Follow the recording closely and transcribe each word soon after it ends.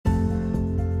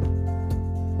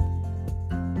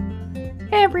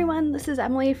everyone, this is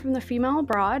Emily from The Female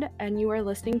Abroad, and you are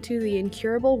listening to the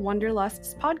Incurable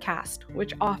Wanderlusts podcast,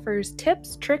 which offers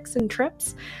tips, tricks, and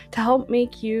trips to help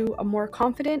make you a more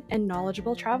confident and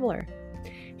knowledgeable traveler.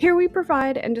 Here we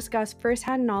provide and discuss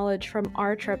firsthand knowledge from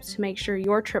our trips to make sure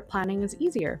your trip planning is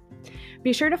easier.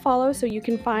 Be sure to follow so you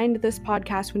can find this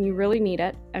podcast when you really need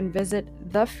it, and visit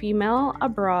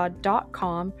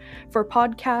thefemaleabroad.com for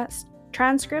podcast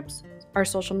transcripts, our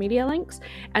social media links,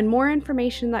 and more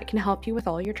information that can help you with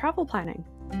all your travel planning.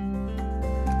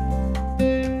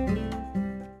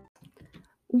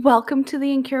 Welcome to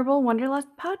the Incurable Wanderlust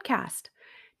podcast.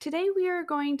 Today we are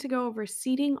going to go over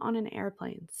seating on an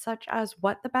airplane, such as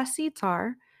what the best seats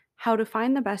are, how to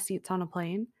find the best seats on a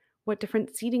plane, what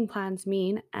different seating plans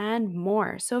mean, and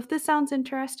more. So if this sounds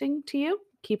interesting to you,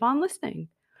 keep on listening.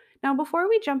 Now, before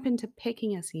we jump into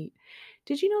picking a seat,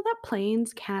 did you know that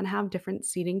planes can have different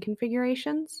seating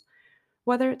configurations?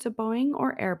 Whether it's a Boeing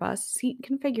or Airbus, seat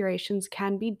configurations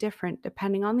can be different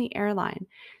depending on the airline,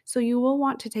 so you will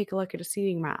want to take a look at a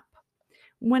seating map.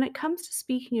 When it comes to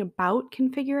speaking about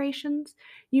configurations,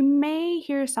 you may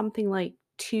hear something like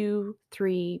 2-3-2.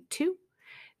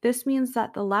 This means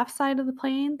that the left side of the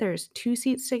plane, there's 2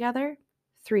 seats together,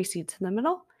 3 seats in the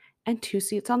middle, and 2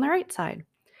 seats on the right side.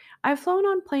 I've flown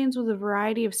on planes with a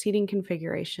variety of seating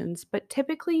configurations, but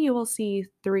typically you will see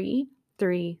 3-3-3,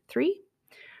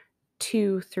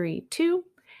 2-3-2,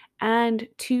 and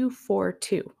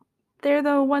 2-4-2. They're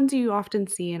the ones you often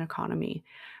see in economy.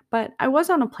 But I was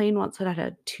on a plane once that had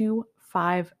a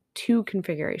 2-5-2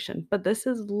 configuration, but this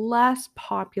is less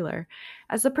popular.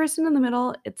 As the person in the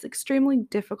middle, it's extremely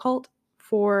difficult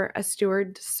for a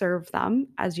steward to serve them,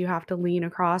 as you have to lean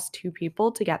across 2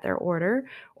 people to get their order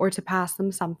or to pass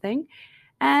them something.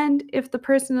 And if the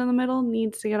person in the middle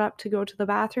needs to get up to go to the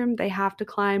bathroom, they have to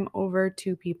climb over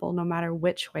 2 people no matter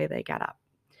which way they get up.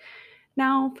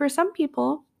 Now, for some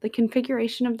people, the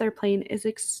configuration of their plane is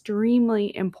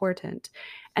extremely important,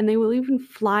 and they will even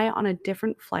fly on a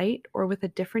different flight or with a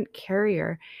different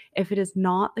carrier if it is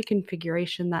not the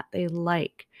configuration that they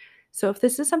like. So if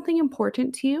this is something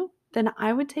important to you, then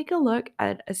I would take a look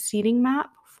at a seating map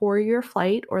for your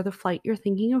flight or the flight you're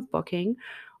thinking of booking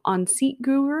on Seat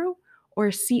Guru or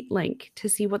SeatLink to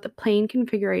see what the plane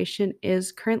configuration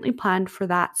is currently planned for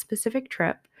that specific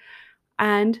trip.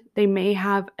 And they may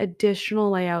have additional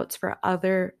layouts for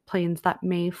other planes that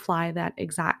may fly that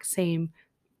exact same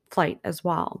flight as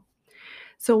well.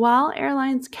 So while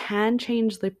airlines can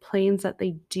change the planes that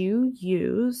they do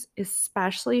use,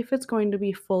 especially if it's going to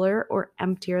be fuller or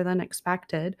emptier than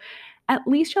expected, at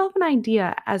least you'll have an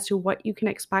idea as to what you can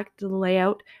expect the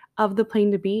layout of the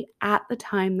plane to be at the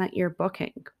time that you're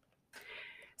booking.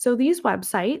 So these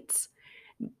websites,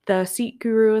 the Seat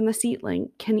Guru and the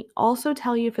SeatLink, can also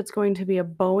tell you if it's going to be a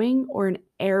Boeing or an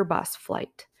Airbus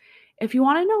flight. If you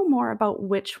want to know more about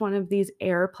which one of these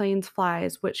airplanes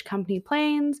flies which company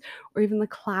planes, or even the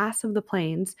class of the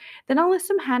planes, then I'll list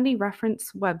some handy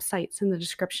reference websites in the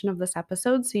description of this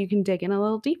episode so you can dig in a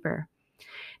little deeper.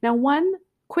 Now, one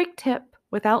quick tip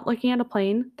without looking at a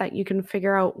plane that you can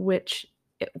figure out which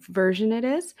version it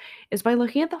is by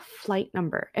looking at the flight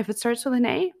number. If it starts with an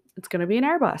A, it's going to be an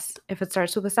Airbus. If it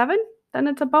starts with a 7, then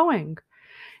it's a Boeing.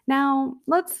 Now,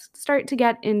 let's start to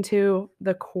get into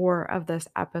the core of this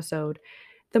episode.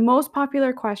 The most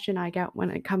popular question I get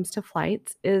when it comes to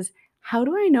flights is, how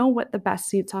do I know what the best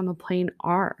seats on the plane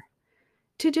are?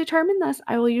 To determine this,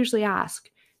 I will usually ask,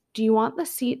 do you want the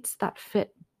seats that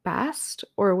fit best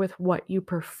or with what you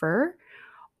prefer?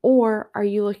 Or are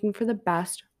you looking for the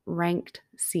best ranked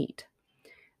seat?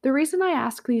 The reason I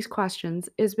ask these questions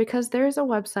is because there is a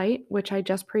website, which I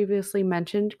just previously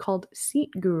mentioned, called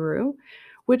Seat Guru,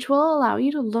 which will allow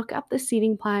you to look up the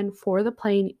seating plan for the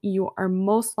plane you are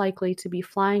most likely to be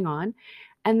flying on,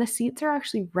 and the seats are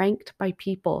actually ranked by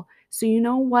people, so you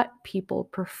know what people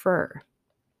prefer.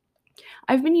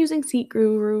 I've been using Seat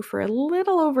Guru for a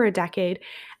little over a decade,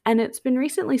 and it's been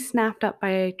recently snapped up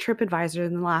by TripAdvisor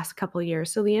in the last couple of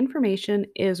years, so the information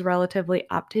is relatively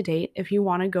up to date if you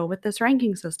want to go with this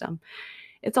ranking system.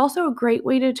 It's also a great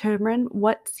way to determine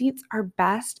what seats are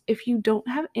best if you don't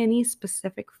have any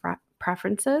specific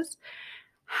preferences.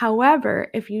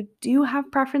 However, if you do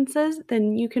have preferences,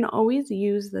 then you can always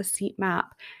use the seat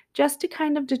map just to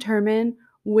kind of determine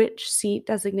which seat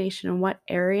designation and what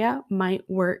area might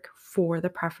work for the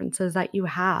preferences that you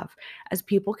have, as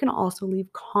people can also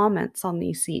leave comments on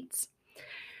these seats.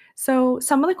 So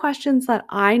some of the questions that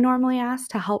I normally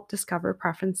ask to help discover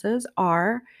preferences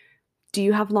are, do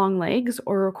you have long legs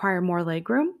or require more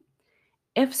legroom?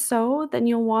 If so, then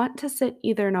you'll want to sit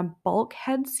either in a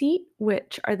bulkhead seat,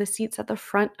 which are the seats at the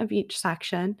front of each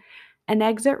section, an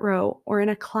exit row, or in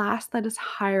a class that is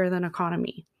higher than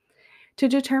economy. To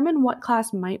determine what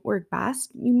class might work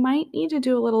best, you might need to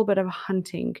do a little bit of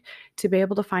hunting to be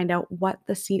able to find out what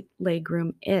the seat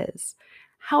legroom is.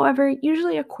 However,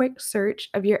 usually a quick search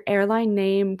of your airline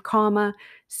name, comma,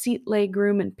 seat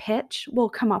legroom, and pitch will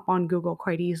come up on Google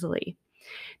quite easily.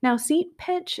 Now, seat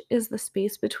pitch is the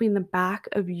space between the back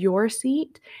of your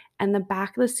seat and the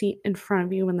back of the seat in front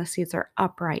of you when the seats are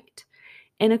upright.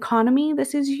 In economy,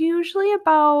 this is usually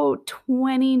about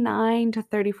 29 to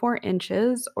 34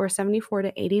 inches or 74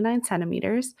 to 89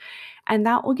 centimeters, and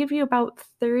that will give you about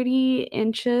 30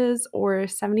 inches or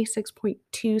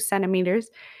 76.2 centimeters,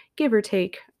 give or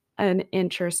take an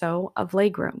inch or so of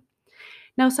legroom.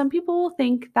 Now, some people will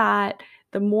think that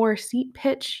the more seat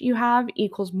pitch you have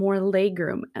equals more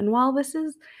legroom. And while this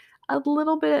is a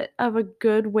little bit of a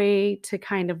good way to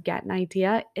kind of get an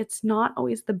idea, it's not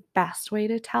always the best way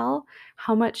to tell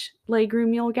how much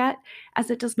legroom you'll get, as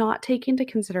it does not take into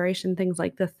consideration things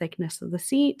like the thickness of the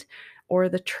seat or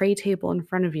the tray table in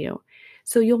front of you.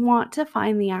 So you'll want to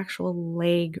find the actual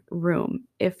leg room.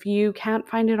 If you can't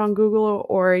find it on Google,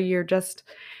 or you're just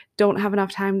don't have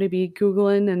enough time to be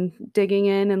Googling and digging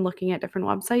in and looking at different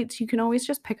websites, you can always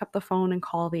just pick up the phone and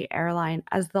call the airline,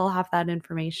 as they'll have that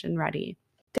information ready.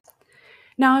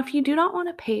 Now, if you do not want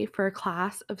to pay for a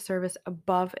class of service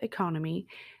above economy,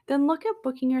 then look at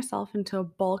booking yourself into a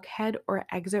bulkhead or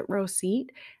exit row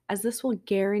seat, as this will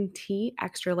guarantee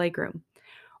extra legroom.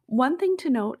 One thing to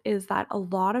note is that a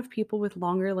lot of people with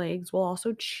longer legs will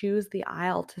also choose the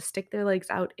aisle to stick their legs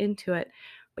out into it,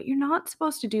 but you're not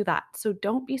supposed to do that. So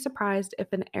don't be surprised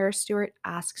if an air steward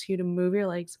asks you to move your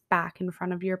legs back in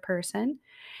front of your person.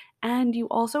 And you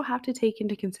also have to take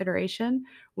into consideration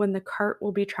when the cart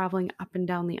will be traveling up and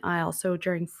down the aisle. So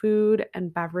during food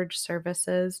and beverage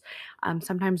services,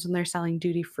 sometimes when they're selling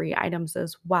duty free items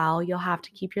as well, you'll have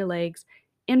to keep your legs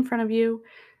in front of you,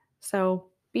 so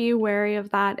be wary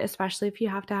of that, especially if you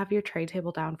have to have your tray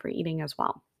table down for eating as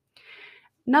well.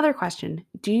 Another question: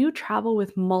 do you travel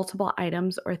with multiple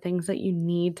items or things that you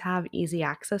need to have easy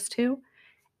access to?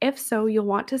 If so, you'll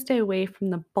want to stay away from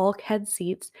the bulkhead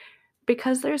seats,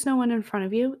 because there's no one in front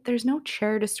of you, there's no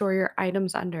chair to store your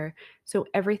items under, so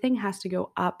everything has to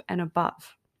go up and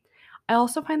above. I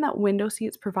also find that window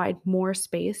seats provide more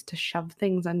space to shove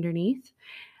things underneath.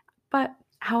 But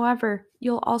however,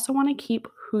 you'll also want to keep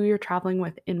who you're traveling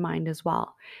with in mind as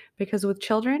well. Because with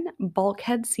children,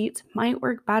 bulkhead seats might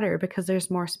work better because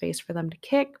there's more space for them to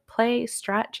kick, play,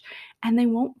 stretch, and they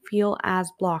won't feel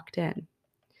as blocked in.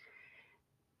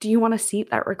 Do you want a seat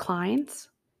that reclines?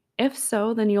 If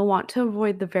so, then you'll want to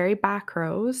avoid the very back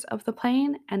rows of the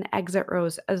plane and exit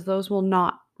rows, as those will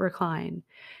not recline.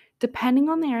 Depending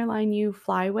on the airline you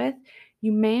fly with,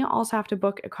 you may also have to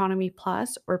book Economy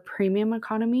Plus or Premium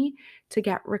Economy to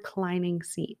get reclining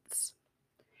seats.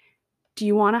 Do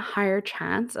you want a higher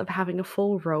chance of having a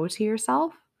full row to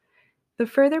yourself? The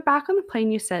further back on the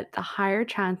plane you sit, the higher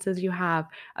chances you have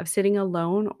of sitting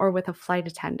alone or with a flight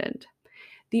attendant.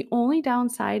 The only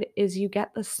downside is you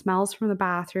get the smells from the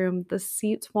bathroom, the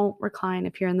seats won't recline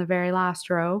if you're in the very last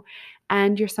row,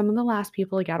 and you're some of the last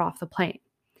people to get off the plane.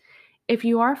 If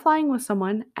you are flying with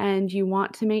someone and you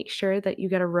want to make sure that you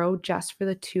get a row just for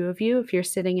the two of you, if you're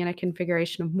sitting in a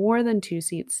configuration of more than two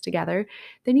seats together,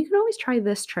 then you can always try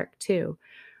this trick too,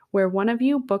 where one of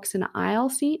you books an aisle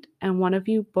seat and one of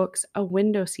you books a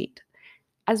window seat.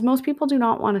 As most people do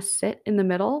not want to sit in the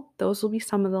middle, those will be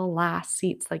some of the last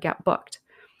seats that get booked.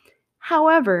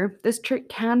 However, this trick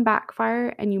can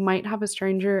backfire, and you might have a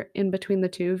stranger in between the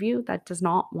two of you that does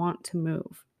not want to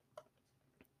move.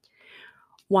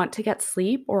 Want to get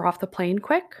sleep or off the plane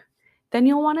quick? Then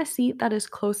you'll want a seat that is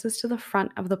closest to the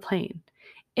front of the plane.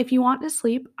 If you want to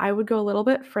sleep, I would go a little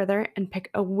bit further and pick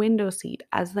a window seat,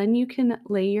 as then you can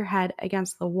lay your head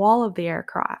against the wall of the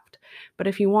aircraft. But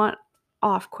if you want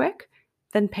off quick,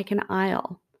 then pick an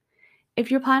aisle. If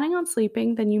you're planning on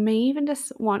sleeping, then you may even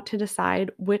just want to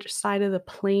decide which side of the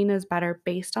plane is better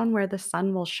based on where the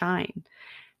sun will shine.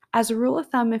 As a rule of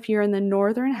thumb, if you're in the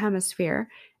northern hemisphere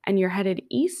and you're headed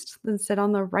east, then sit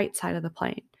on the right side of the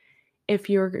plane. If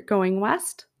you're going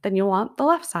west, then you'll want the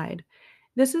left side.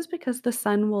 This is because the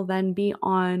sun will then be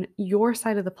on your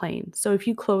side of the plane. So if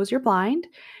you close your blind,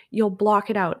 you'll block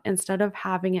it out instead of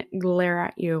having it glare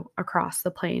at you across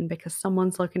the plane because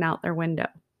someone's looking out their window.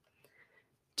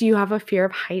 Do you have a fear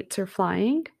of heights or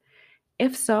flying?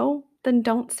 If so, then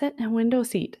don't sit in a window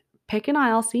seat. Pick an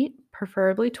aisle seat,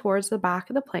 preferably towards the back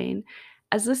of the plane,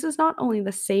 as this is not only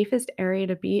the safest area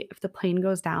to be if the plane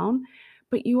goes down,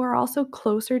 but you are also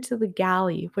closer to the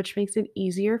galley, which makes it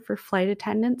easier for flight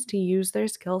attendants to use their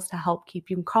skills to help keep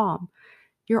you calm.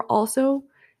 You're also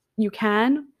You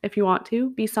can, if you want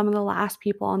to, be some of the last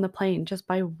people on the plane just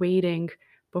by waiting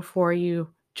before you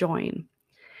join.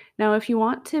 Now, if you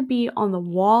want to be on the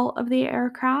wall of the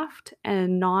aircraft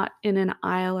and not in an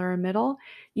aisle or a middle,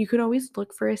 you could always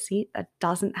look for a seat that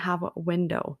doesn't have a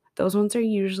window. Those ones are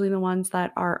usually the ones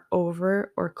that are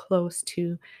over or close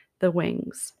to the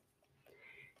wings.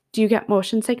 Do you get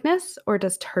motion sickness or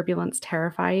does turbulence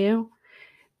terrify you?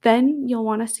 Then you'll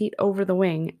want a seat over the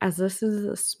wing, as this is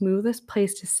the smoothest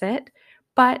place to sit,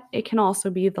 but it can also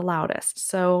be the loudest.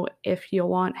 So if you'll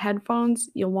want headphones,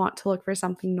 you'll want to look for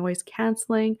something noise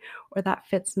canceling or that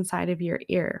fits inside of your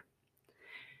ear.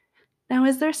 Now,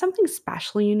 is there something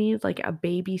special you need, like a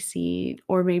baby seat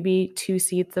or maybe two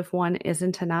seats if one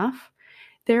isn't enough?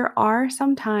 There are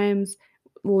sometimes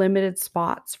limited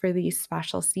spots for these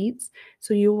special seats,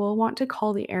 so you will want to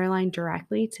call the airline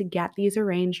directly to get these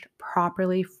arranged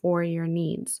properly for your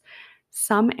needs.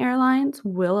 Some airlines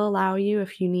will allow you,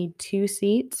 if you need two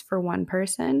seats for one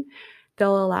person,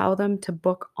 they'll allow them to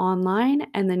book online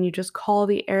and then you just call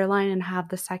the airline and have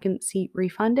the second seat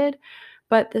refunded.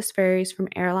 But this varies from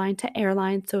airline to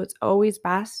airline, so it's always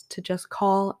best to just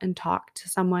call and talk to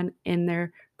someone in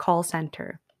their call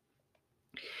center.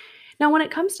 Now, when it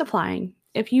comes to flying,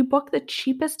 if you book the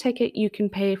cheapest ticket you can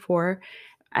pay for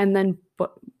and then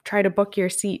try to book your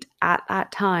seat at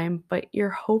that time, but you're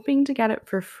hoping to get it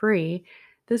for free,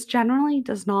 this generally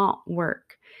does not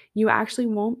work. You actually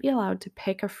won't be allowed to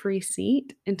pick a free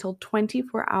seat until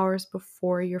 24 hours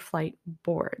before your flight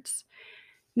boards.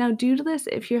 Now, due to this,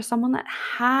 if you're someone that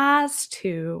has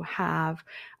to have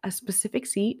a specific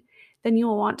seat, then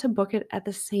you'll want to book it at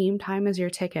the same time as your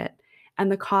ticket. And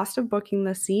the cost of booking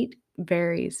the seat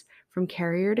varies from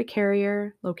carrier to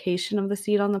carrier, location of the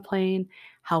seat on the plane,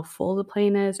 how full the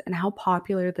plane is, and how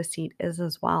popular the seat is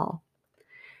as well.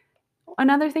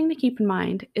 Another thing to keep in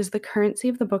mind is the currency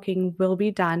of the booking will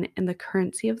be done in the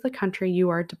currency of the country you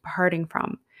are departing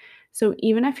from. So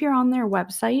even if you're on their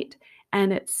website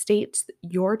and it states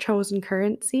your chosen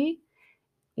currency,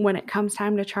 when it comes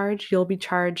time to charge, you'll be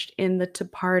charged in the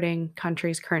departing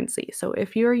country's currency. So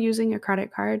if you're using a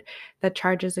credit card that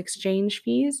charges exchange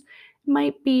fees, it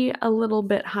might be a little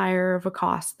bit higher of a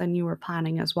cost than you were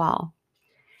planning as well.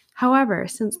 However,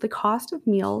 since the cost of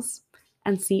meals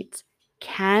and seats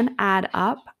can add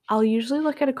up, I'll usually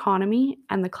look at economy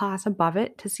and the class above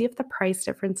it to see if the price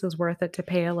difference is worth it to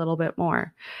pay a little bit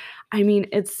more. I mean,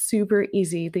 it's super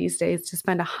easy these days to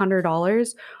spend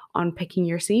 $100 on picking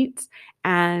your seats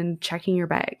and checking your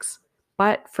bags.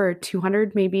 But for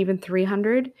 200, maybe even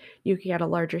 300, you can get a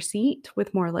larger seat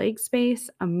with more leg space,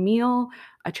 a meal,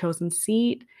 a chosen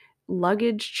seat,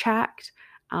 luggage checked,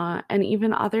 and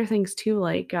even other things too,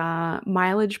 like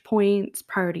mileage points,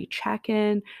 priority check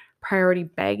in, priority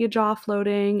baggage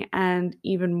offloading, and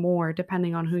even more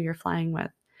depending on who you're flying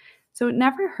with. So it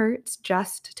never hurts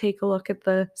just to take a look at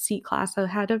the seat class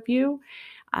ahead of you,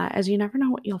 as you never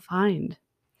know what you'll find.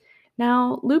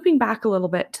 Now, looping back a little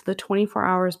bit to the 24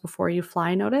 hours before you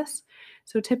fly notice.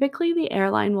 So typically, the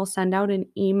airline will send out an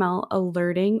email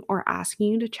alerting or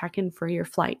asking you to check in for your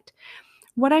flight.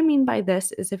 What I mean by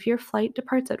this is if your flight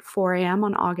departs at 4 a.m.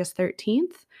 on August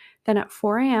 13th, then at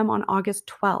 4 a.m. on August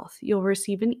 12th, you'll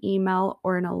receive an email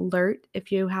or an alert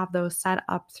if you have those set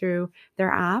up through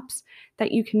their apps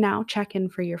that you can now check in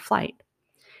for your flight.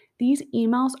 These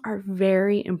emails are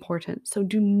very important, so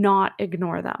do not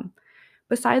ignore them.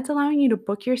 Besides allowing you to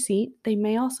book your seat, they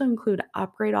may also include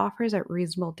upgrade offers at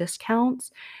reasonable discounts.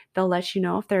 They'll let you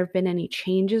know if there have been any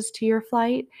changes to your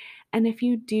flight. And if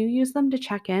you do use them to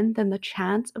check in, then the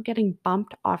chance of getting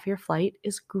bumped off your flight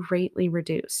is greatly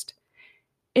reduced.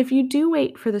 If you do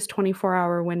wait for this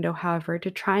 24-hour window, however,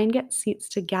 to try and get seats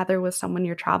together with someone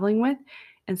you're traveling with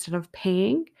instead of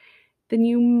paying, then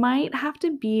you might have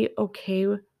to be okay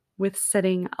with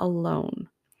sitting alone.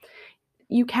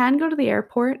 You can go to the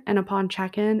airport and upon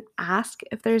check in, ask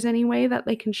if there's any way that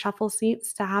they can shuffle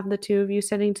seats to have the two of you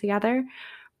sitting together.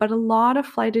 But a lot of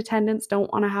flight attendants don't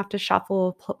want to have to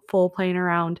shuffle a full plane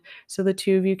around so the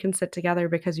two of you can sit together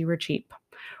because you were cheap.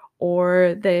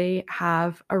 Or they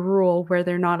have a rule where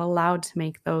they're not allowed to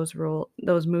make those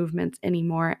movements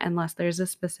anymore unless there's a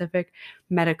specific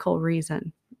medical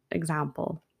reason.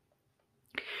 Example.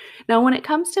 Now, when it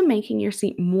comes to making your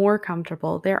seat more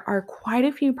comfortable, there are quite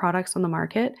a few products on the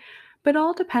market, but it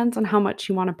all depends on how much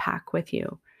you want to pack with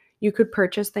you. You could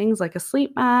purchase things like a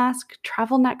sleep mask,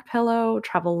 travel neck pillow,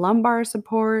 travel lumbar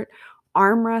support,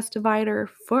 armrest divider,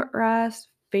 footrest,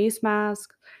 face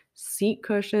mask, seat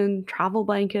cushion, travel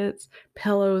blankets,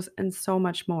 pillows, and so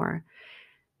much more.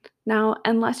 Now,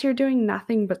 unless you're doing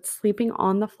nothing but sleeping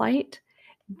on the flight,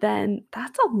 then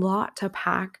that's a lot to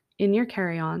pack in your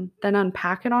carry-on, then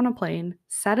unpack it on a plane,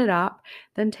 set it up,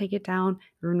 then take it down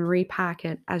and repack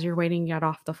it as you're waiting to get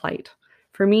off the flight.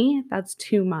 For me, that's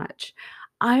too much.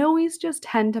 I always just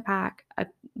tend to pack a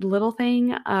little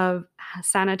thing of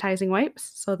sanitizing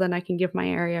wipes so then I can give my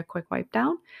area a quick wipe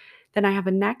down. Then I have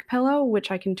a neck pillow, which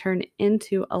I can turn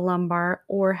into a lumbar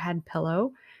or head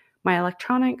pillow, my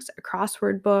electronics, a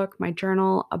crossword book, my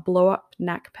journal, a blow up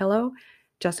neck pillow,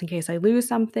 just in case I lose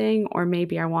something, or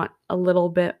maybe I want a little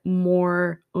bit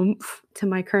more oomph to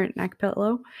my current neck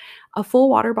pillow, a full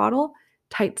water bottle,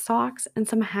 tight socks, and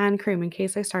some hand cream in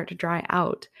case I start to dry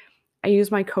out. I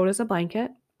use my coat as a blanket.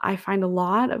 I find a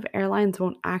lot of airlines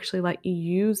won't actually let you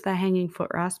use the hanging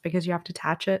footrest because you have to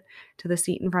attach it to the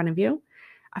seat in front of you.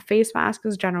 A face mask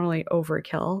is generally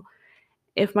overkill.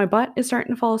 If my butt is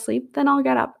starting to fall asleep, then I'll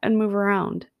get up and move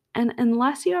around. And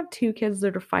unless you have two kids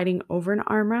that are fighting over an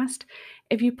armrest,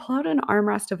 if you pull out an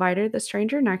armrest divider, the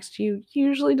stranger next to you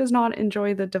usually does not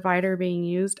enjoy the divider being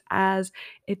used as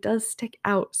it does stick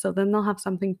out. So then they'll have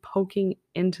something poking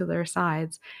into their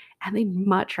sides, and they'd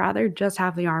much rather just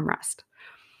have the armrest.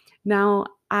 Now,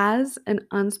 as an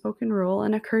unspoken rule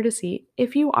and a courtesy,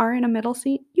 if you are in a middle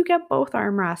seat, you get both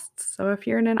armrests. So if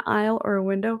you're in an aisle or a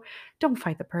window, don't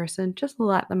fight the person, just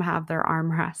let them have their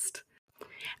armrest.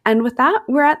 And with that,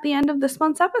 we're at the end of this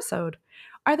month's episode.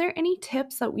 Are there any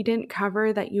tips that we didn't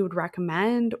cover that you would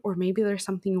recommend, or maybe there's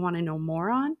something you want to know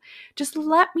more on? Just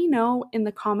let me know in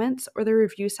the comments or the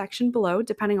review section below,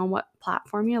 depending on what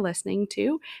platform you're listening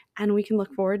to, and we can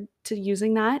look forward to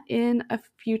using that in a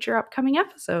future upcoming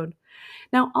episode.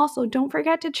 Now, also, don't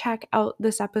forget to check out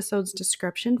this episode's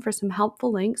description for some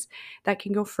helpful links that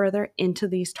can go further into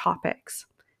these topics.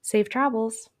 Safe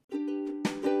travels!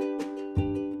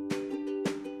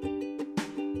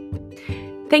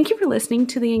 Thank you for listening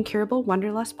to the Incurable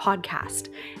Wanderlust podcast,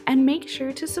 and make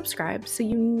sure to subscribe so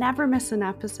you never miss an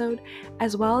episode,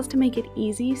 as well as to make it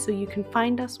easy so you can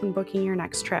find us when booking your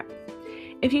next trip.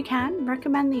 If you can,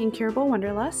 recommend the Incurable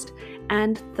Wanderlust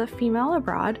and the Female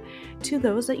Abroad to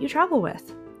those that you travel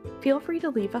with. Feel free to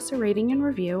leave us a rating and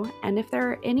review, and if there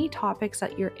are any topics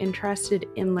that you're interested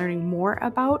in learning more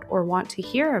about or want to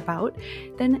hear about,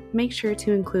 then make sure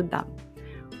to include them.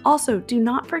 Also, do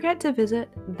not forget to visit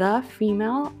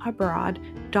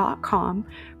thefemaleabroad.com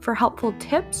for helpful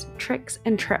tips, tricks,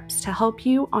 and trips to help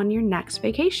you on your next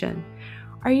vacation.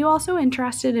 Are you also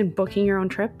interested in booking your own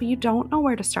trip but you don't know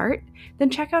where to start? Then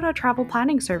check out our travel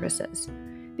planning services.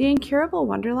 The Incurable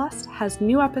Wanderlust has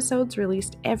new episodes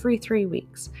released every 3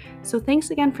 weeks. So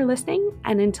thanks again for listening,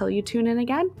 and until you tune in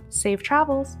again, safe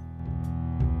travels!